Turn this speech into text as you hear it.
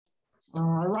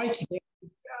All right, today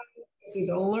these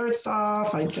alerts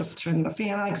off. I just turned the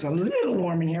fan on because it's a little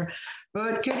warm in here.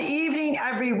 But good evening,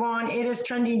 everyone. It is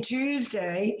Trending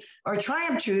Tuesday, or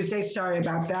Triumph Tuesday. Sorry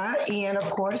about that. And of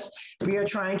course, we are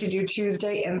trying to do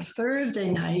Tuesday and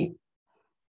Thursday night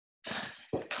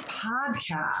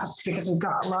podcasts because we've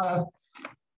got a lot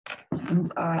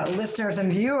of listeners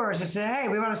and viewers who say, hey,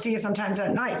 we want to see you sometimes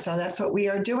at night. So that's what we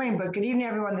are doing. But good evening,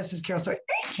 everyone. This is Carol Sawyer,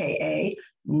 AKA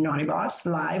Naughty Boss,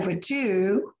 live with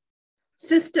two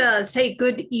sisters. Hey,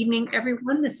 good evening,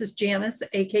 everyone. This is Janice,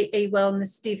 aka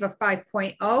Wellness Diva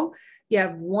 5.0. You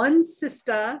have one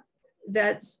sister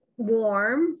that's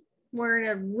warm, wearing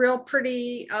a real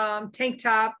pretty tank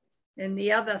top, and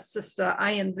the other sister,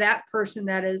 I am that person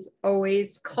that is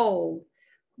always cold.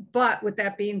 But with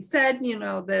that being said, you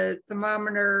know, the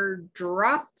thermometer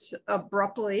dropped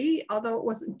abruptly, although it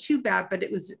wasn't too bad, but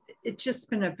it's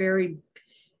just been a very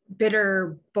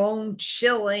bitter, bone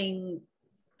chilling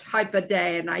type of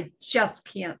day, and I just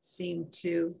can't seem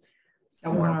to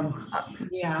warm up.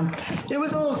 Yeah, it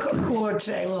was a little cooler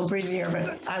today, a little breezier,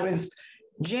 but I was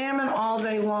jamming all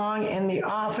day long in the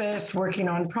office, working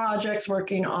on projects,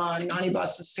 working on Naughty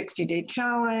Boss's 60-day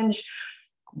challenge,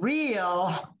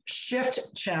 real shift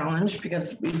challenge,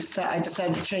 because I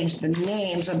decided to change the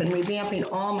names. I've been revamping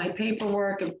all my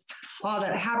paperwork and all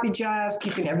that happy jazz,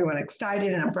 keeping everyone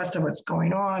excited and abreast of what's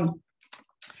going on.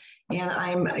 And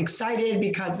I'm excited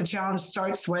because the challenge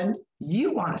starts when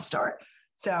you want to start.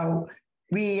 So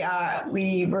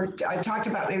I talked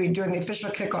about maybe doing the official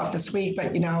kickoff this week,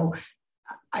 but you know,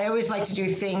 I always like to do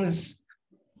things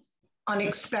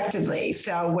unexpectedly.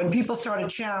 So when people start a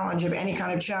challenge of any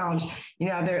kind of challenge, you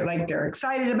know, they're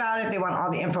excited about it. They want all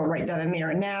the info right then and there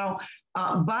and now.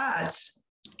 But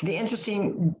the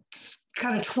interesting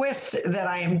kind of twist that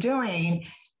I am doing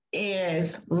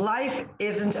is life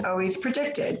isn't always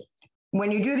predicted. When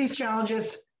you do these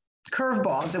challenges,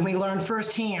 curveballs, and we learn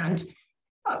firsthand,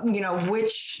 you know,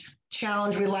 which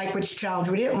challenge we like, which challenge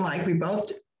we didn't like. We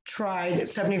both tried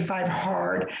 75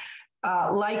 hard.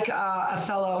 Like a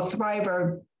fellow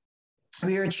thriver,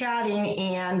 we were chatting,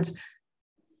 and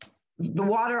the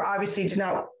water obviously did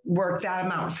not work that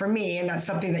amount for me, and that's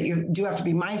something that you do have to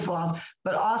be mindful of.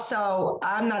 But also,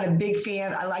 I'm not a big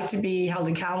fan. I like to be held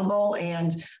accountable,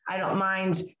 and I don't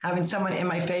mind having someone in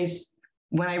my face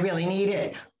when I really need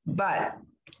it. But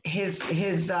his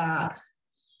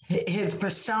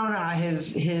persona,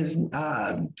 his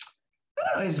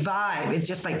vibe is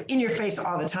just like in your face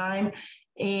all the time.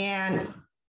 And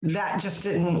that just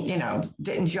didn't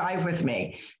jive with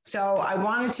me. So I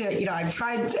wanted to, you know, I've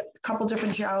tried a couple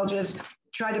different challenges,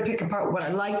 tried to pick apart what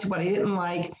I liked, what I didn't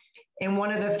like. And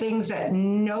one of the things that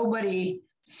nobody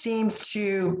seems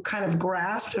to kind of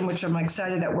grasp, and which I'm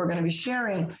excited that we're going to be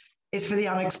sharing, is for the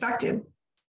unexpected.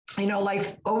 You know,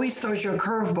 life always throws you a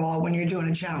curveball when you're doing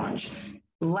a challenge.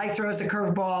 Life throws a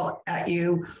curveball at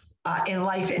you in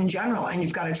life in general, and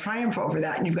you've got to triumph over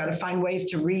that, and you've got to find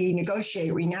ways to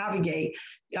renegotiate, renavigate,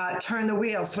 turn the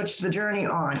wheel, switch the journey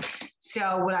on.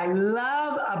 So what I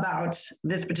love about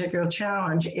this particular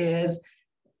challenge is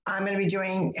I'm going to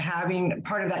be having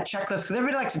part of that checklist, because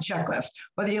everybody likes a checklist,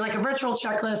 whether you like a virtual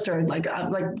checklist or like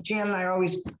Jan and I are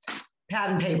always pad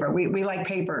and paper. We like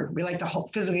paper. We like to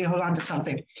physically hold on to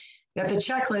something. That the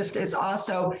checklist is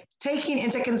also taking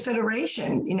into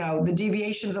consideration, you know, the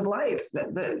deviations of life,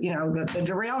 the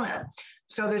derailment.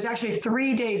 So there's actually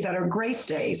 3 days that are grace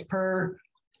days per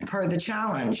the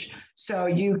challenge. So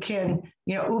you can,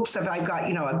 you know, oops, if I've got,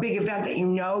 you know, a big event that you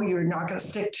know you're not going to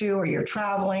stick to, or you're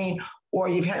traveling, or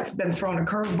you've been thrown a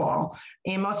curveball,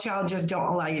 and most challenges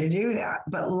don't allow you to do that.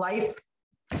 But life,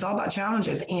 it's all about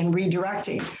challenges and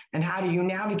redirecting, and how do you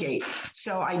navigate.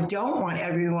 So I don't want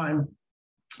everyone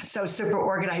so super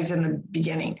organized in the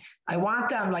beginning. I want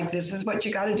them like, this is what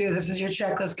you got to do. This is your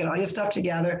checklist. Get all your stuff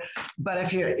together.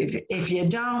 But if you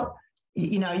don't,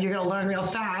 you know, you're going to learn real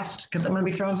fast, because I'm going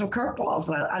to be throwing some curveballs,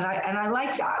 and I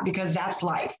like that, because that's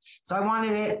life. So I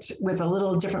wanted it with a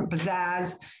little different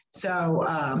pizzazz.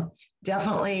 So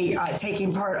definitely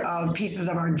taking part of pieces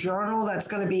of our journal that's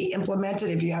going to be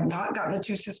implemented. If you have not gotten the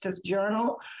Two Sisters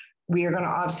journal, we are going to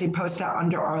obviously post that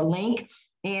under our link.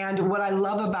 And what I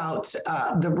love about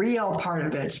the real part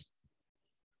of it,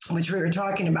 which we were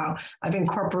talking about, I've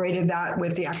incorporated that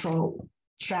with the actual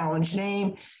challenge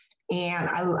name. And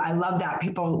I love that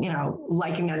people, you know,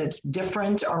 liking that it's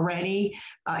different already,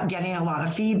 getting a lot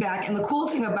of feedback. And the cool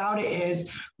thing about it is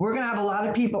we're going to have a lot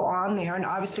of people on there. And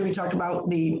obviously we talk about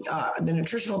the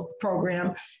nutritional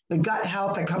program, the gut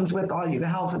health that comes with all the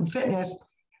health and fitness.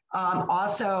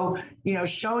 Also, you know,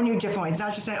 showing you different ways. It's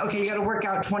not just saying, okay, you got to work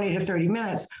out 20 to 30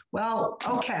 minutes. Well,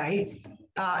 okay.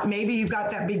 maybe you've got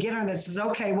that beginner that says,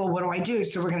 okay, well, what do I do?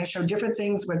 So we're going to show different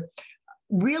things with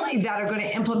really that are going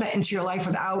to implement into your life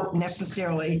without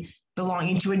necessarily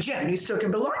belonging to a gym. You still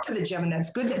can belong to the gym, and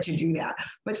that's good that you do that.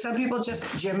 But some people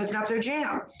just, gym is not their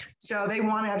jam. So they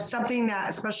want to have something that,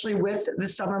 especially with the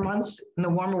summer months and the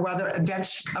warmer weather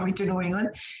events coming to New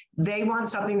England, they want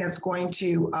something that's going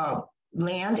to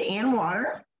land and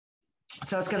water.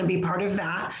 So it's going to be part of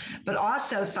that, but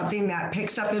also something that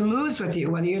picks up and moves with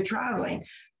you, whether you're traveling.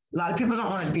 A lot of people don't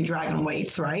want to be dragging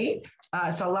weights, right?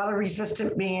 So a lot of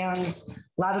resistant bands,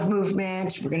 a lot of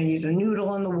movement. We're going to use a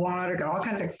noodle in the water, got all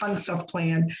kinds of fun stuff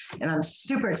planned. And I'm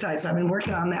super excited. So I've been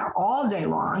working on that all day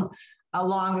long,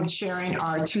 along with sharing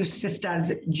our Two Sisters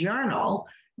journal,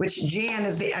 which Jan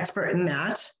is the expert in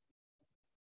that.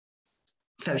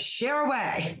 So share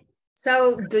away.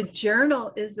 So the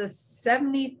journal is a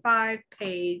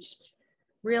 75-page,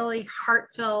 really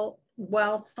heartfelt,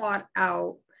 well thought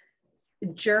out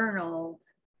journal.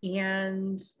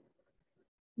 And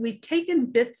we've taken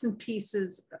bits and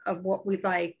pieces of what we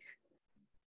like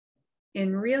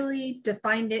and really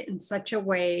defined it in such a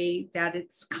way that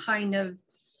it's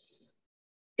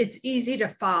easy to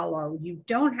follow. You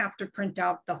don't have to print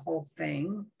out the whole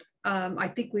thing. I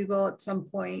think we will at some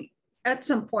point,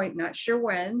 not sure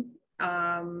when.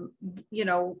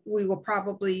 We will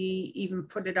probably even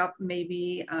put it up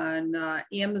maybe on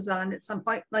Amazon at some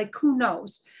point, like who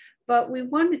knows, but we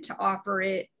wanted to offer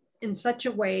it in such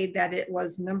a way that it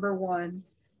was, number one,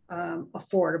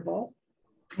 affordable.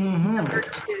 Number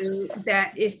two,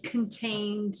 that it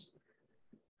contained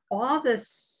all the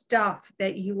stuff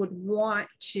that you would want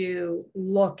to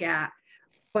look at.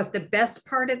 But the best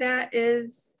part of that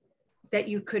is that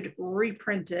you could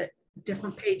reprint it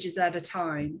different pages at a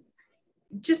time.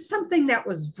 Just something that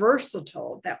was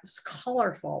versatile, that was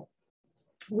colorful.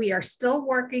 We are still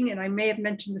working, and I may have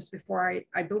mentioned this before,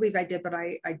 I believe I did, but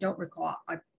I don't recall.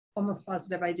 I'm almost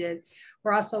positive I did.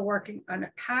 We're also working on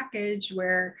a package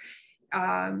where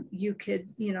you could,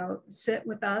 sit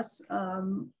with us.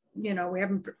 We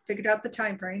haven't figured out the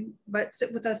time frame, but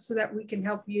sit with us so that we can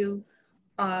help you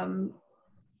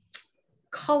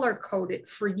color code it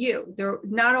for you. There,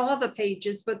 not all the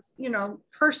pages, but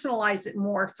personalize it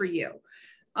more for you.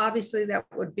 Obviously, that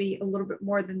would be a little bit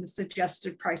more than the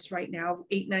suggested price right now,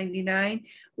 $8.99.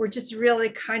 We're just really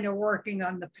kind of working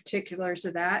on the particulars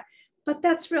of that, but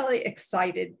that's really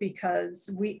excited because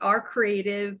we are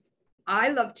creative. I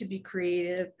love to be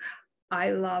creative.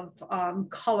 I love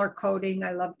color coding.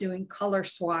 I love doing color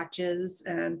swatches,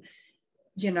 and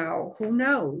who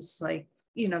knows, like,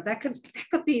 that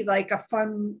could be like a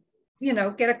fun,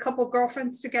 get a couple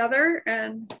girlfriends together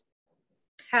and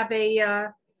have a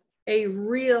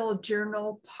real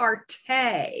journal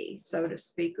party, so to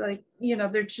speak. Like,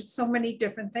 there's just so many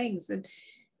different things, and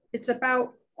it's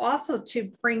about also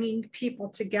to bringing people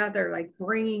together, like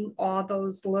bringing all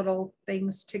those little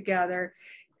things together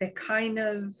that kind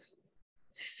of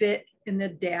fit and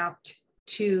adapt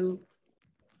to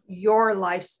your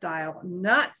lifestyle,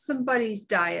 not somebody's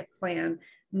diet plan,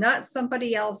 not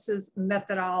somebody else's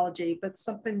methodology, but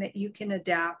something that you can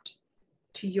adapt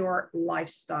to your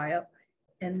lifestyle.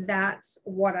 And that's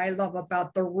what I love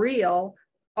about the real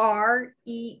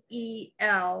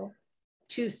REEL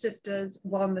Two Sisters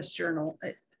Wellness Journal.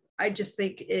 I just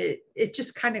think it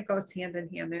just kind of goes hand in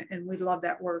hand, and we love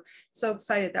that. We're so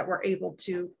excited that we're able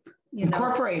to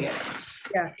incorporate it.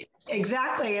 Yeah,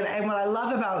 exactly. And what I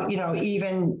love about,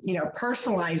 even,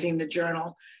 personalizing the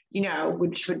journal,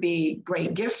 which would be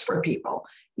great gifts for people,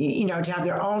 to have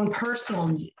their own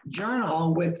personal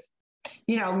journal with,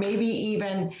 maybe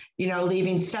even,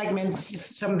 leaving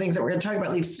segments, some things that we're going to talk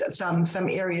about, leave some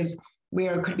areas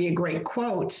where it could be a great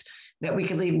quote that we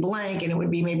could leave blank, and it would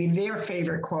be maybe their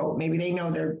favorite quote. Maybe they know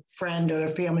their friend or their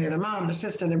family or their mom, their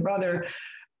sister, their brother,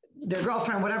 their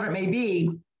girlfriend, whatever it may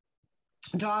be,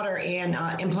 daughter, and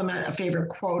implement a favorite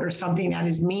quote or something that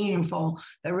is meaningful,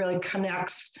 that really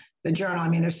connects the journal. I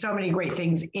mean, there's so many great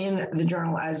things in the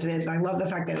journal as it is. I love the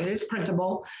fact that it is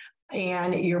printable,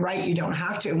 and you're right, you don't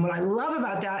have to. And what I love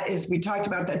about that is, we talked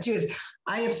about that too, is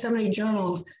I have so many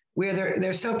journals where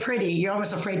they're so pretty, you're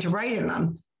almost afraid to write in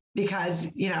them, because,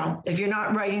 if you're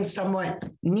not writing somewhat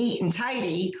neat and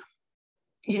tidy,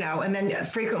 and then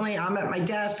frequently I'm at my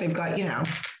desk, I've got,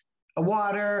 a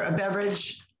water, a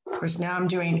beverage. Of course, now I'm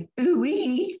doing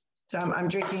ooh-wee, so I'm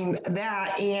drinking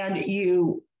that, and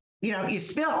you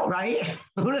spill, right?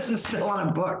 Who doesn't spill on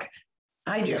a book?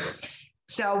 I do.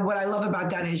 So what I love about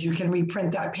that is you can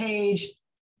reprint that page.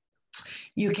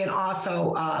 You can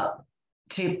also,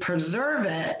 to preserve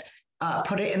it,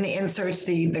 put it in the inserts,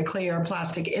 the clear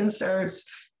plastic inserts,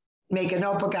 make a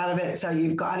notebook out of it. So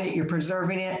you've got it, you're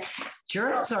preserving it.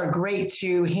 journals are great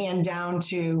to hand down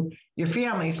to your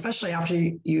family, especially after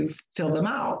you've filled them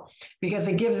out, because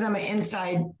it gives them an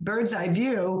inside bird's eye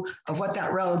view of what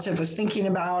that relative was thinking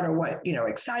about, or what,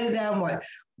 excited them, what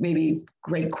maybe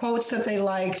great quotes that they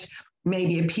liked,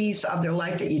 maybe a piece of their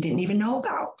life that you didn't even know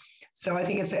about. So I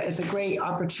think it's a great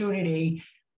opportunity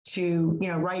to,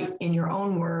 write in your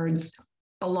own words,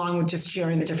 along with just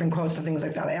sharing the different quotes and things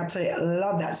like that. I absolutely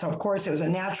love that. So of course it was a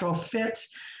natural fit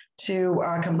to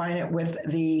combine it with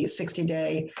the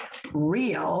 60-day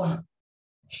real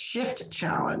shift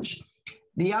challenge.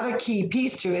 The other key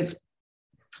piece to it is,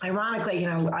 ironically,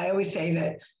 I always say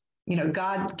that,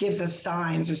 God gives us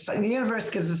signs, or the universe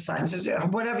gives us signs,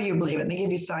 whatever you believe in, they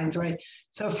give you signs, right?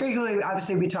 So frequently,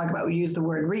 obviously, we use the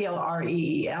word real,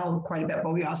 R-E-E-L, quite a bit,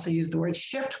 but we also use the word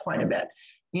shift quite a bit.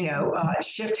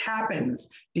 Shift happens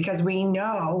because we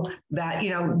know that,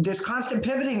 there's constant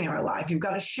pivoting in our life. You've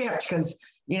got to shift because,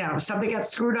 something gets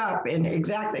screwed up, and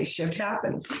exactly, shift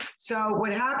happens. So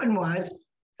what happened was,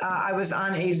 I was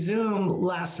on a Zoom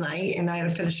last night, and I had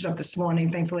to finish it up this morning.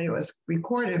 Thankfully, it was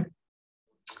recorded.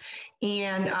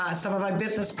 And some of my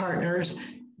business partners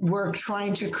were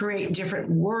trying to create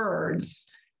different words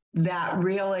that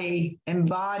really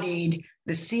embodied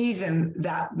the season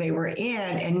that they were in,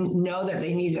 and know that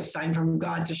they needed a sign from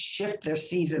God to shift their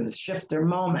season, shift their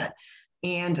moment.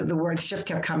 And the word shift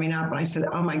kept coming up. And I said,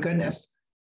 oh my goodness,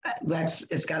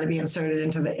 it's got to be inserted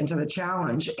into the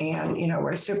challenge. And,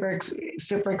 we're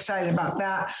super excited about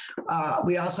that.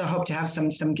 We also hope to have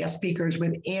some guest speakers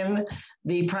within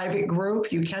the private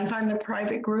group. You can find the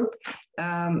private group.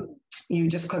 You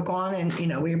just click on,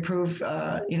 and we approve.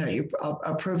 You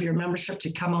approve your membership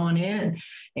to come on in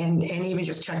and even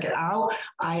just check it out.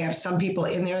 I have some people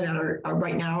in there that are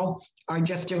right now are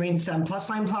just doing some plus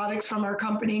line products from our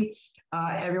company.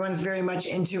 Everyone's very much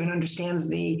into and understands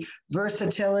the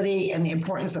versatility and the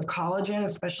importance of collagen,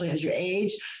 especially as you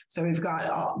age. So we've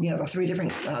got the 3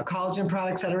 different collagen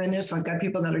products that are in there. So I've got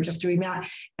people that are just doing that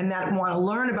and that want to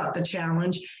learn about the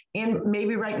challenge. And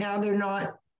maybe right now they're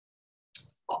not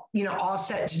all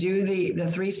set to do the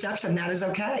 3 steps, and that is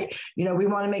okay. We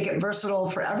want to make it versatile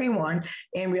for everyone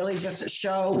and really just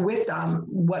show with them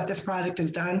what this project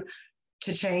has done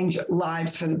to change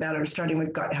lives for the better, starting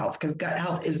with gut health, because gut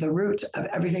health is the root of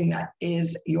everything that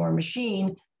is your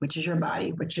machine, which is your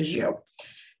body, which is you.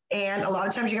 And a lot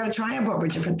of times you got to try and over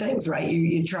different things, right?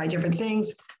 You try different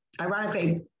things.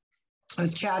 Ironically, I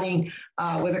was chatting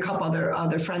with a couple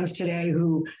other friends today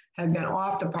who have been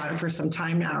off the product for some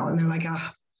time now, and they're like,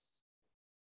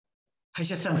 I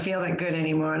just don't feel that good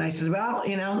anymore. And I said, well,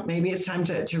 maybe it's time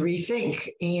to rethink.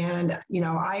 And,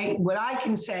 what I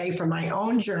can say from my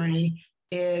own journey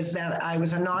is that I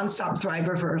was a nonstop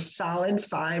thriver for a solid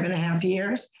 5.5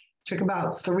 years, took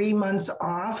about 3 months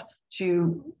off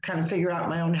to kind of figure out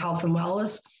my own health and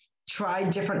wellness,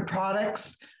 tried different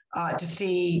products to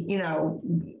see,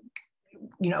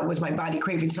 was my body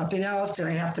craving something else? Did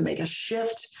I have to make a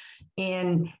shift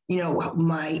in,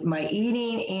 my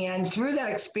eating? And through that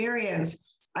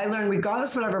experience, I learned,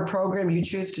 regardless of whatever program you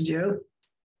choose to do,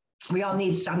 we all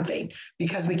need something,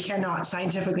 because we cannot,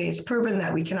 scientifically, it's proven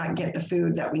that we cannot get the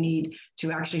food that we need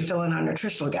to actually fill in our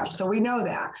nutritional gaps. So we know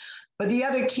that. But the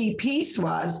other key piece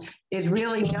is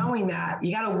really knowing that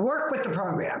you got to work with the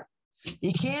program.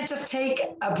 You can't just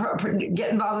get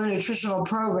involved in a nutritional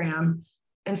program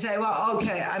and say, well,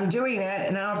 okay, I'm doing it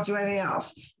and I don't have to do anything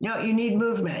else. No, you need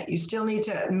movement. You still need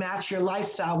to match your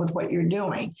lifestyle with what you're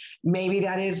doing. Maybe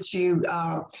that is to,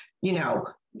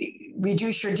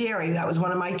 reduce your dairy. That was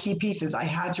one of my key pieces. I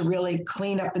had to really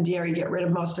clean up the dairy, get rid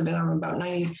of most of it. I'm about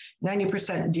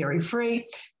 90% dairy free,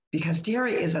 because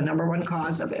dairy is a number 1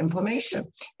 cause of inflammation.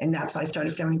 And that's why I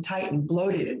started feeling tight and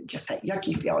bloated and just that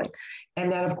yucky feeling.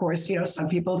 And then, of course, some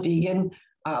people vegan,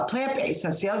 plant-based.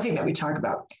 That's the other thing that we talk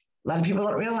about. A lot of people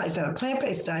don't realize that a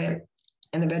plant-based diet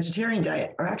and a vegetarian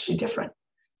diet are actually different.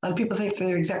 A lot of people think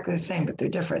they're exactly the same, but they're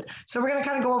different. So we're going to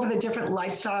kind of go over the different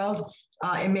lifestyles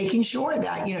and making sure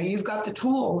that, you've got the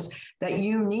tools that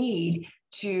you need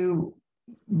to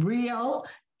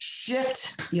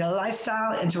shift your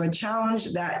lifestyle into a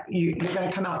challenge that you're going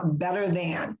to come out better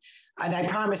than. And I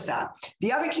promise that.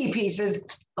 The other key piece is,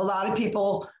 a lot of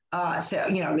people say,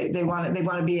 they want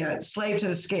to be a slave to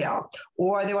the scale,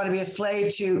 or they want to be a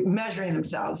slave to measuring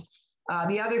themselves.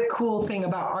 The other cool thing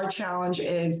about our challenge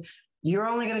is you're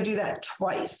only going to do that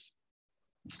twice.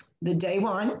 The day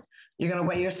 1, you're going to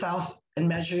weigh yourself and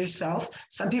measure yourself.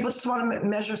 Some people just want to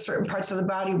measure certain parts of the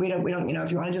body. We don't,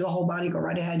 if you want to do the whole body, go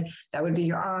right ahead. That would be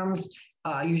your arms,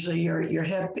 usually your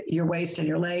hip, your waist, and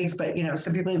your legs. But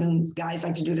some people, even guys,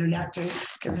 like to do their neck too,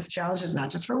 because this challenge is not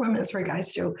just for women; it's for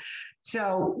guys too.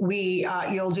 So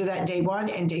you'll do that day 1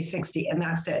 and day 60, and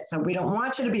that's it. So we don't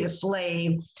want you to be a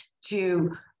slave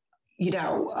to,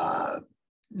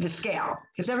 the scale,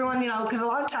 because everyone, because a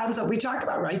lot of times what we talk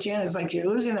about, right, Jan, is like you're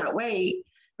losing that weight,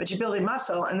 but you're building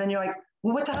muscle, and then you're like,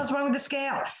 well, what the hell's wrong with the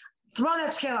scale? Throw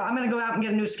that scale out. I'm going to go out and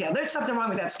get a new scale. There's something wrong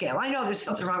with that scale. I know there's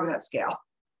something wrong with that scale.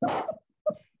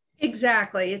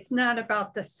 Exactly. It's not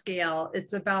about the scale.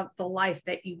 It's about the life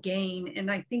that you gain.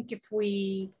 And I think if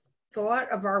we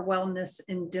thought of our wellness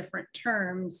in different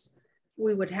terms,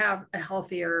 we would have a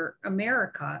healthier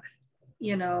America,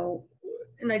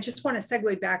 and I just want to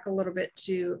segue back a little bit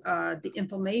to the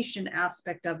inflammation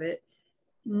aspect of it.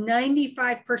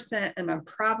 95%, and I'm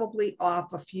probably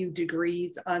off a few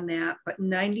degrees on that, but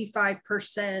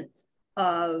 95%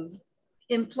 of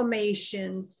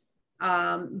inflammation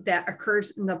that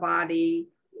occurs in the body,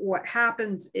 what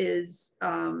happens is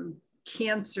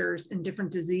cancers and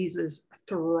different diseases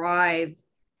thrive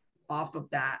off of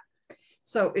that.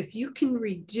 So if you can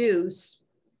reduce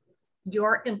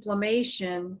your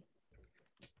inflammation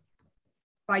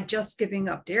by just giving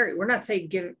up dairy, we're not saying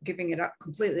giving it up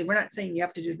completely. We're not saying you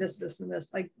have to do this, this, and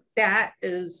this. Like that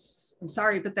is, I'm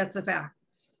sorry, but that's a fact.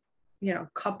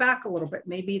 Cut back a little bit.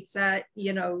 Maybe it's that,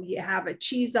 you have a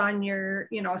cheese on your,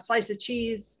 a slice of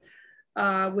cheese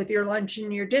with your lunch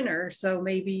and your dinner. So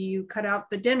maybe you cut out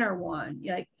the dinner one.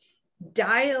 Like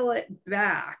dial it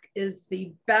back is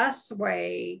the best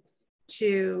way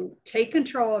to take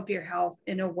control of your health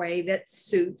in a way that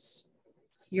suits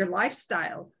your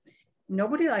lifestyle.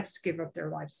 Nobody likes to give up their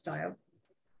lifestyle.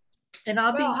 And how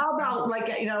about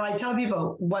I tell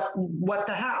people what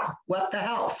the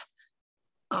health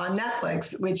on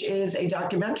Netflix, which is a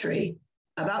documentary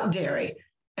about dairy.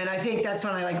 And I think that's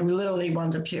when I literally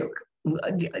wanted to puke.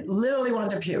 Literally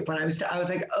wanted to puke when I was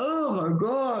like, oh my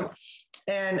God.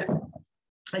 And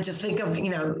I just think of,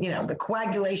 the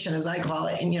coagulation, as I call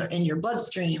it, in your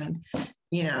bloodstream. And,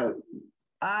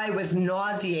 I was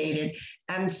nauseated.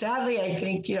 And sadly, I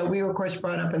think, we were, of course,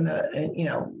 brought up in the,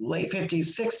 late 50s,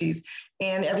 60s,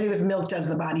 and everything was milk does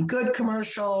the body good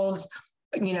commercials,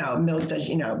 milk does,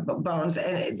 bones.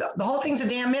 And the whole thing's a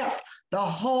damn myth. The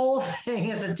whole thing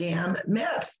is a damn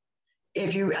myth.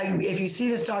 If you see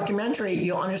this documentary,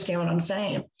 you'll understand what I'm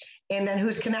saying. And then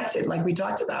who's connected, like we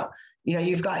talked about.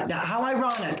 You've got that. How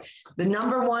ironic. The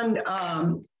number one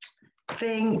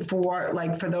thing for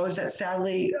those that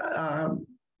sadly,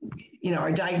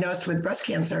 are diagnosed with breast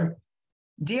cancer,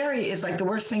 dairy is the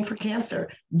worst thing for cancer.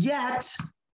 Yet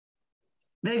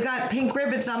they've got pink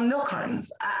ribbons on milk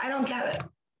cartons. I don't get it.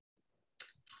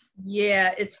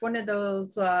 Yeah, it's one of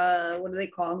those, what do they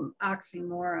call them?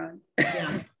 Oxymoron.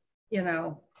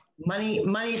 Yeah.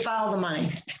 Money, follow the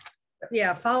money.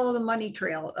 Yeah, follow the money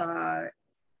trail. And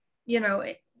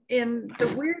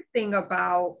the weird thing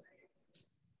about,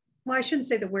 well, I shouldn't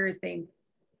say the weird thing,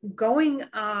 going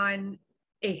on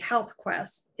a health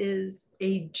quest is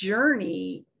a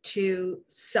journey to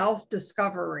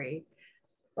self-discovery.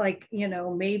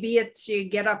 Maybe it's you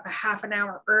get up a half an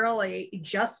hour early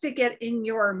just to get in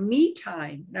your me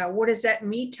time. Now, what does that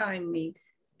me time mean?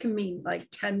 It can mean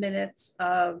 10 minutes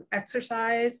of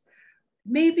exercise.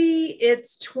 Maybe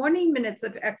it's 20 minutes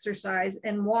of exercise.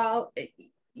 And while,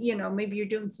 maybe you're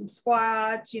doing some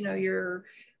squats, you're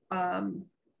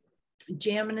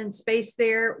jamming in space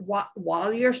there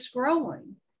while you're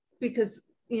scrolling, because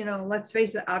let's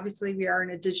face it, obviously we are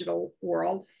in a digital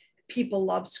world. People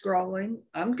love scrolling.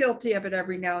 I'm guilty of it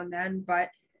every now and then, but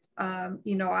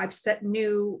I've set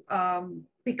new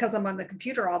because I'm on the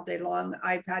computer all day long,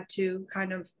 I've had to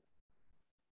kind of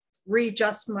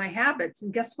readjust my habits.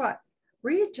 And guess what?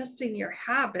 Readjusting your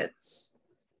habits,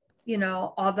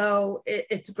 although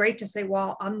it's great to say,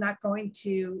 well, I'm not going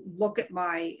to look at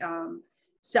my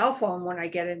cell phone when I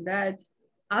get in bed.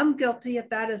 I'm guilty of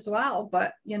that as well.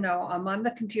 But, I'm on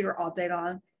the computer all day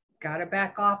long. Got to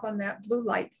back off on that blue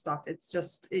light stuff. It's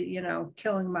just,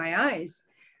 killing my eyes.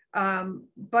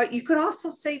 But you could also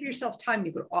save yourself time.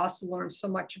 You could also learn so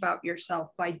much about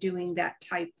yourself by doing that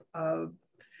type of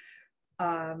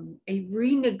a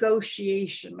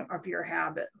renegotiation of your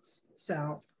habits.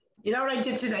 So, what I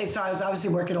did today? So I was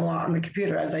obviously working a lot on the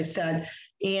computer, as I said,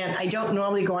 and I don't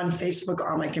normally go on Facebook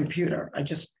on my computer.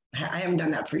 I haven't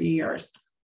done that for years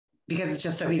because it's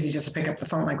just so easy just to pick up the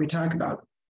phone like we talk about.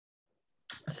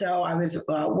 So I was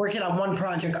working on one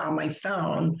project on my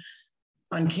phone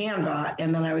on Canva,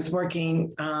 and then I was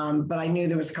working, but I knew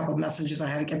there was a couple of messages I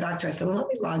had to get back to. I said, well, let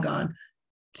me log on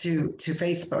to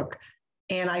Facebook.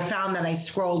 And I found that I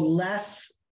scrolled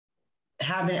less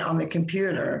having it on the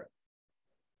computer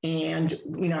And,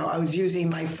 I was using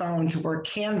my phone to work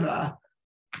Canva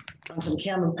on some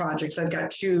Canva projects. I've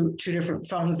got two different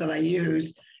phones that I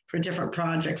use for different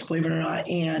projects, believe it or not.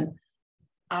 And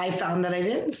I found that I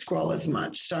didn't scroll as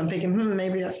much. So I'm thinking,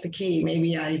 maybe that's the key.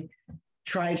 Maybe I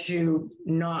try to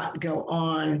not go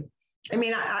on. I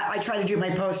mean, I try to do my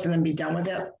post and then be done with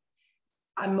it.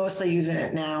 I'm mostly using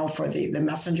it now for the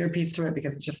messenger piece to it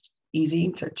because it's just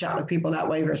easy to chat with people that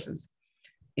way versus,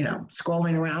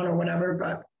 scrolling around or whatever.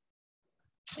 But,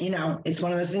 it's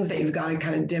one of those things that you've got to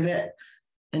kind of divot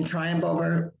and triumph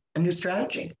over a new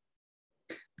strategy.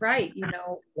 Right.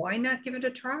 Why not give it a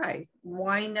try?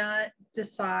 Why not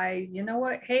decide, you know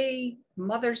what? Hey,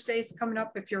 Mother's Day is coming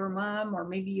up if you're a mom, or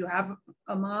maybe you have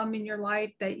a mom in your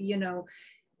life that,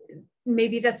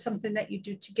 maybe that's something that you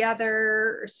do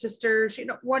together, or sisters,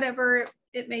 whatever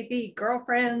it may be,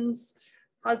 girlfriends,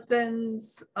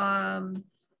 husbands,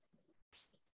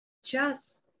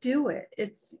 just do it.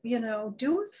 It's,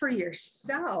 do it for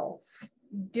yourself.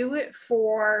 Do it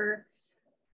for,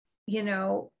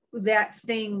 that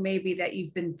thing maybe that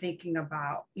you've been thinking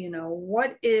about,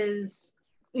 what is,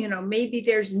 maybe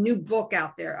there's a new book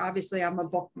out there. Obviously, I'm a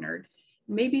book nerd.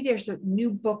 Maybe there's a new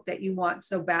book that you want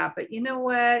so bad, but you know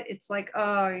what? It's like,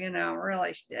 oh,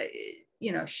 really,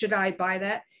 should I buy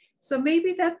that? So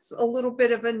maybe that's a little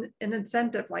bit of an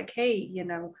incentive, like, hey,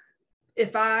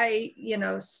 if I,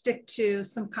 stick to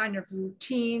some kind of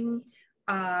routine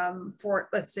for,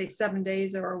 let's say, 7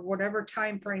 days or whatever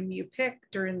time frame you pick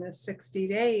during the 60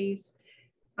 days,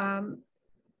 and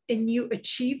you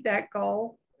achieve that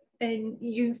goal and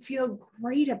you feel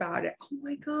great about it. Oh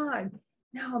my God,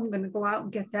 now I'm going to go out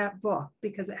and get that book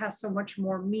because it has so much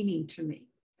more meaning to me.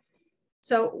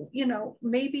 So,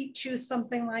 maybe choose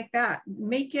something like that.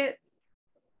 Make it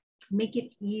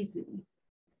easy.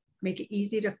 Make it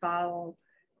easy to follow.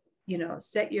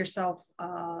 Set yourself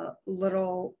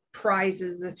little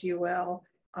prizes, if you will.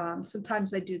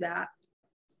 Sometimes I do that.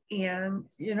 And,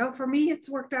 for me, it's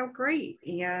worked out great.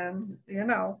 And,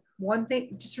 one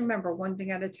thing, just remember, one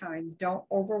thing at a time. Don't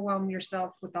overwhelm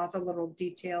yourself with all the little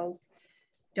details.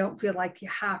 Don't feel like you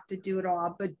have to do it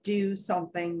all, but do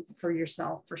something for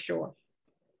yourself for sure.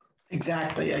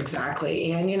 Exactly.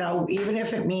 And, even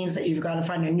if it means that you've got to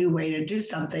find a new way to do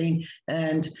something,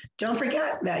 and don't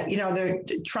forget that,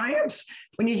 the triumphs,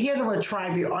 when you hear the word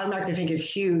triumph, you automatically think of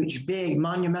huge, big,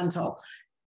 monumental.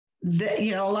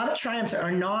 A lot of triumphs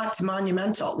are not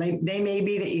monumental. They may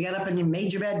be that you get up and you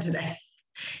made your bed today.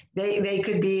 They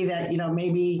could be that,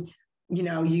 maybe,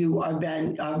 you have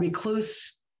been a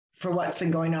recluse for what's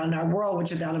been going on in our world,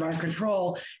 which is out of our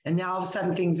control. And now all of a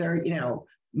sudden things are,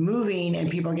 moving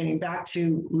and people are getting back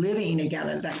to living again,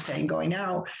 as I'm saying, going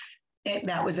out.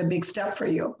 That was a big step for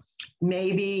you.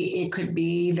 Maybe it could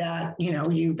be that,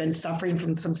 you've been suffering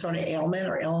from some sort of ailment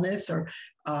or illness or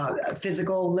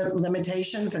physical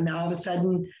limitations. And now all of a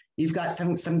sudden you've got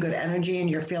some good energy and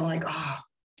you're feeling like,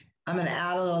 I'm going to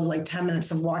add a little, like 10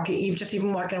 minutes of walking,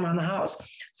 even walking around the house.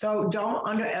 So don't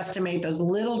underestimate those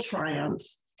little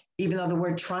triumphs, even though the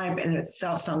word triumph in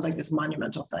itself sounds like this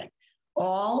monumental thing.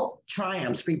 All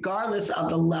triumphs, regardless of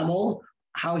the level,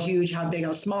 how huge, how big,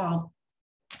 how small,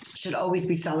 should always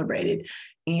be celebrated.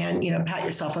 And, pat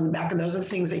yourself on the back. And those are the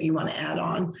things that you want to add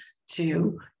on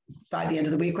to by the end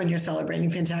of the week when you're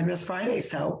celebrating Fantabulous Friday.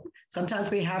 So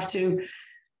sometimes we have to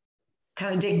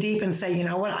kind of dig deep and say, you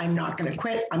know what, I'm not going to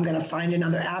quit. I'm going to find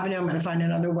another avenue. I'm going to find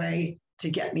another way to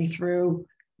get me through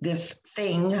this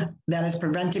thing that has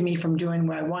prevented me from doing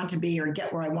where I want to be or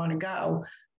get where I want to go.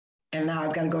 And now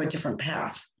I've got to go a different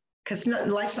path because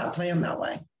life's not planned that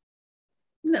way.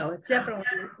 No, it's definitely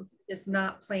is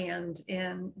not planned.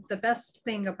 And the best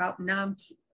thing about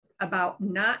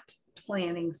not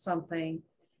planning something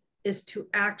is to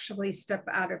actually step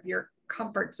out of your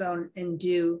comfort zone and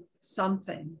do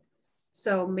something.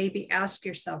 So maybe ask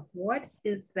yourself, what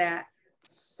is that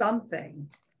something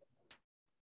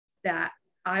that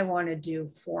I want to do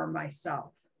for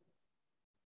myself?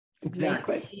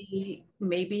 Exactly.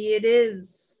 Maybe it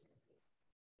is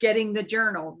getting the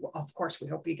journal. Of course, we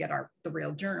hope you get the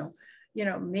real journal.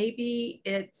 Maybe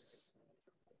it's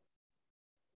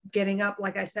getting up,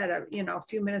 like I said, a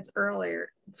few minutes earlier,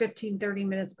 15, 30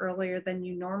 minutes earlier than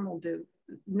you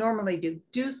normally do.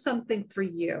 Do something for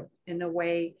you in a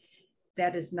way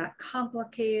that is not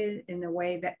complicated, in a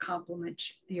way that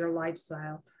complements your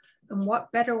lifestyle. And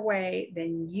what better way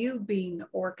than you being the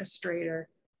orchestrator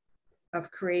of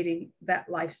creating that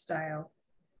lifestyle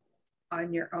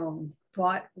on your own,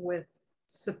 but with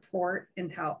support and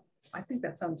help. I think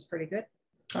that sounds pretty good.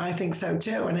 I think so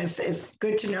too. And it's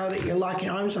good to know that you're locking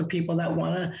arms with people that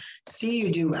want to see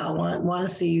you do well, want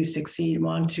to see you succeed,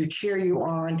 want to cheer you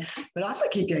on, but also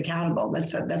keep you accountable.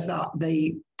 That's not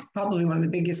the probably one of the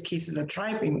biggest cases of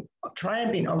triumphing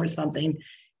over something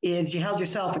is you held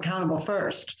yourself accountable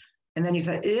first. And then you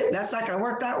said, that's not going to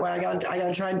work that way. I got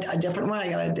to try a different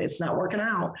way. It's not working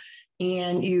out.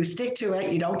 And you stick to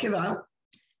it. You don't give up.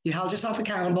 You held yourself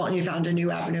accountable and you found a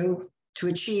new avenue to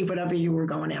achieve whatever you were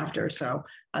going after. So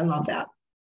I love that.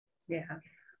 Yeah,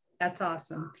 that's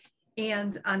awesome.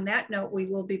 And on that note, we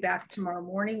will be back tomorrow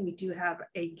morning. We do have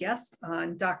a guest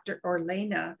on, Dr.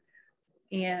 Orlena,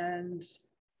 and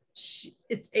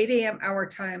it's 8 a.m. our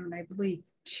time, and I believe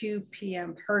 2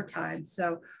 p.m. her time.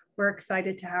 So we're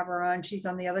excited to have her on. She's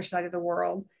on the other side of the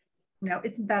world. Now,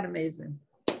 isn't that amazing?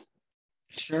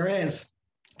 Sure is.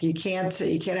 You can't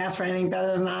ask for anything better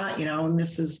than that, and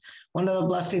this is one of the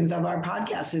blessings of our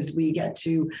podcast is we get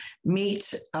to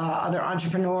meet other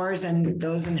entrepreneurs and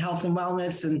those in health and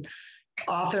wellness and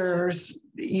authors,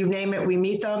 you name it, we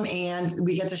meet them and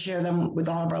we get to share them with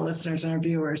all of our listeners and our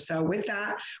viewers. So with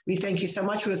that, we thank you so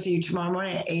much. We'll see you tomorrow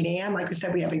morning at 8 a.m. Like we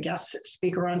said, we have a guest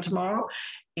speaker on tomorrow.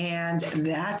 And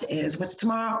that is what's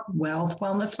tomorrow? Wealth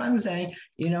Wellness Wednesday.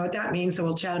 You know what that means. So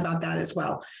we'll chat about that as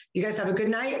well. You guys have a good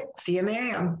night. See you in the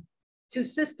AM. Two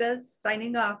sisters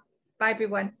signing off. Bye,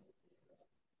 everyone.